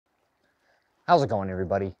How's it going,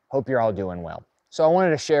 everybody? Hope you're all doing well. So I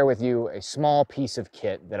wanted to share with you a small piece of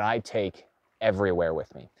kit that I take everywhere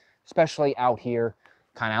with me, especially out here,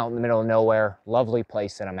 kind of out in the middle of nowhere, lovely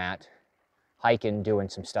place that I'm at, hiking, doing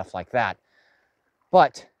some stuff like that.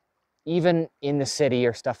 But even in the city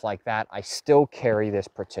or stuff like that, I still carry this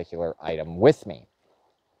particular item with me.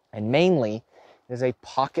 And mainly is a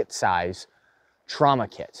pocket size trauma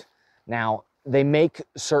kit. Now, they make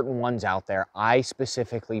certain ones out there. I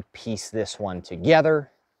specifically piece this one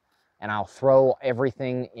together, and I'll throw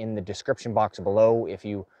everything in the description box below if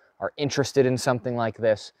you are interested in something like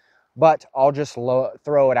this. But I'll just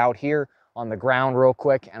throw it out here on the ground real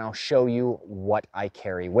quick, and I'll show you what I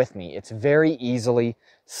carry with me. It's very easily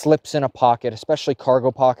slips in a pocket, especially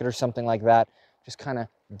cargo pocket or something like that. Just kind of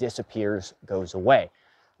disappears, goes away.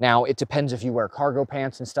 Now, it depends if you wear cargo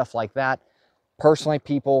pants and stuff like that. Personally,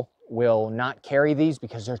 people will not carry these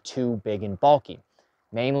because they're too big and bulky.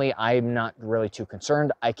 Mainly, I'm not really too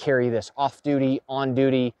concerned. I carry this off duty, on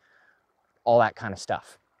duty, all that kind of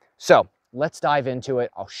stuff. So let's dive into it.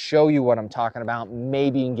 I'll show you what I'm talking about.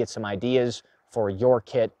 Maybe you can get some ideas for your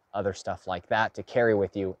kit, other stuff like that to carry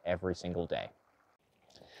with you every single day.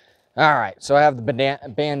 All right, so I have the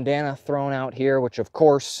bandana thrown out here, which of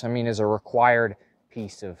course, is a required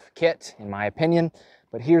piece of kit in my opinion.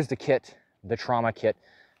 But here's the kit, the trauma kit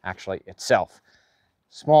actually itself.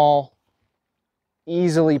 Small,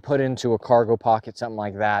 easily put into a cargo pocket, something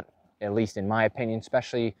like that, at least in my opinion,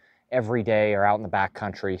 especially every day or out in the back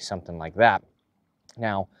country, something like that.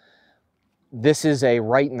 Now, this is a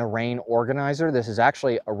Right in the Rain organizer. This is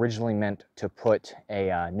actually originally meant to put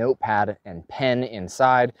a notepad and pen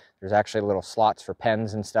inside. There's actually little slots for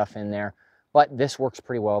pens and stuff in there, but this works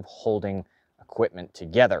pretty well of holding equipment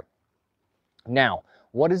together. Now,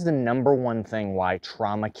 what is the number one thing why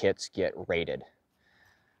trauma kits get rated?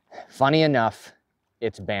 Funny enough,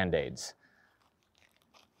 it's Band-Aids.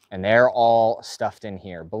 And they're all stuffed in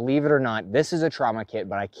here. Believe it or not, this is a trauma kit,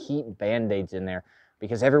 but I keep Band-Aids in there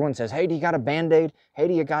because everyone says, hey, do you got a Band-Aid? Hey,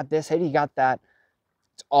 do you got this? Hey, do you got that?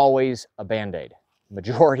 It's always a Band-Aid,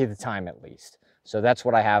 majority of the time at least. So that's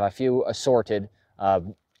what I have, a few assorted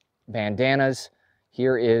bandanas.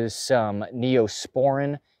 Here is some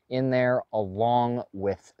Neosporin in there along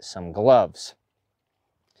with some gloves.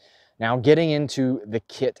 Now, getting into the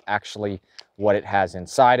kit, actually what it has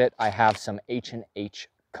inside it, I have some H&H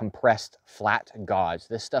compressed flat gauze.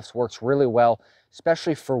 This stuff works really well,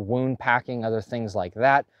 especially for wound packing, other things like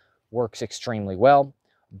that. Works extremely well.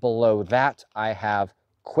 Below that, I have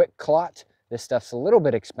QuikClot. This stuff's a little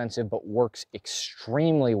bit expensive, but works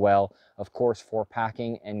extremely well, of course, for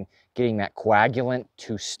packing and getting that coagulant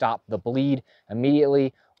to stop the bleed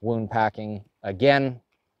immediately. Wound packing again.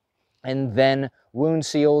 And then wound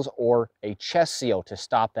seals or a chest seal to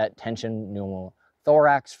stop that tension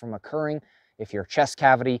pneumothorax from occurring. If your chest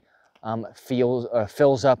cavity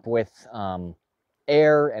fills up with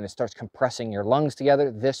air and it starts compressing your lungs together,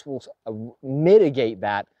 this will mitigate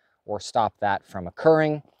that or stop that from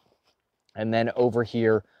occurring. And then over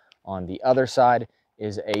here on the other side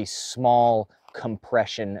is a small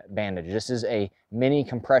compression bandage. This is a mini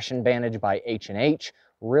compression bandage by H&H.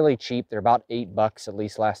 Really cheap. They're about $8 at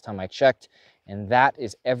least last time I checked. And that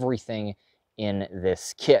is everything in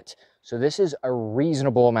this kit. So this is a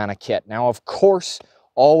reasonable amount of kit. Now, of course,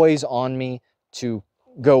 always on me to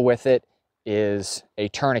go with it is a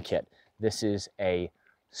tourniquet. This is a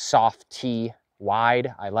soft T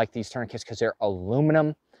wide. I like these tourniquets because they're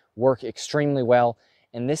aluminum, work extremely well.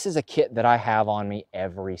 And this is a kit that I have on me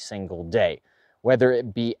every single day, whether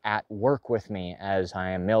it be at work with me as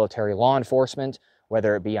I am military law enforcement,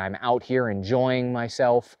 whether it be I'm out here enjoying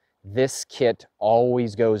myself, this kit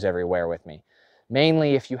always goes everywhere with me.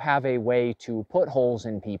 Mainly if you have a way to put holes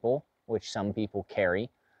in people, which some people carry,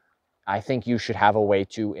 I think you should have a way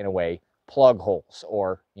to, in a way, plug holes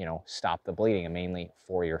or, stop the bleeding, and mainly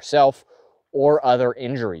for yourself or other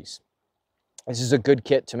injuries. This is a good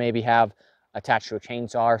kit to maybe have attached to a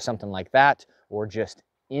chainsaw or something like that, or just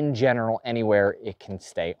in general, anywhere it can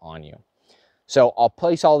stay on you. So I'll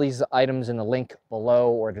place all these items in the link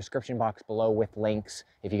below or description box below with links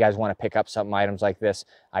if you guys want to pick up some items like this.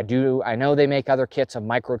 I know they make other kits of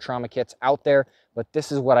micro trauma kits out there, but this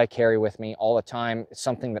is what I carry with me all the time. It's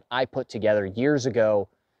something that I put together years ago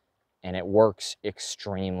and it works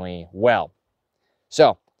extremely well.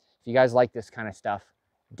 So if you guys like this kind of stuff,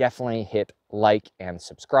 definitely hit like and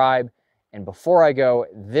subscribe. And before I go,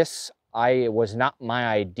 this was not my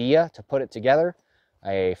idea to put it together.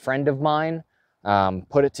 A friend of mine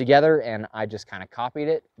put it together and I just kind of copied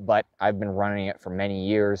it, but I've been running it for many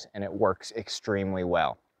years and it works extremely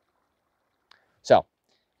well. So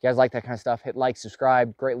you guys like that kind of stuff, hit like,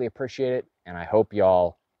 subscribe, greatly appreciate it, and I hope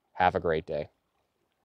y'all have a great day.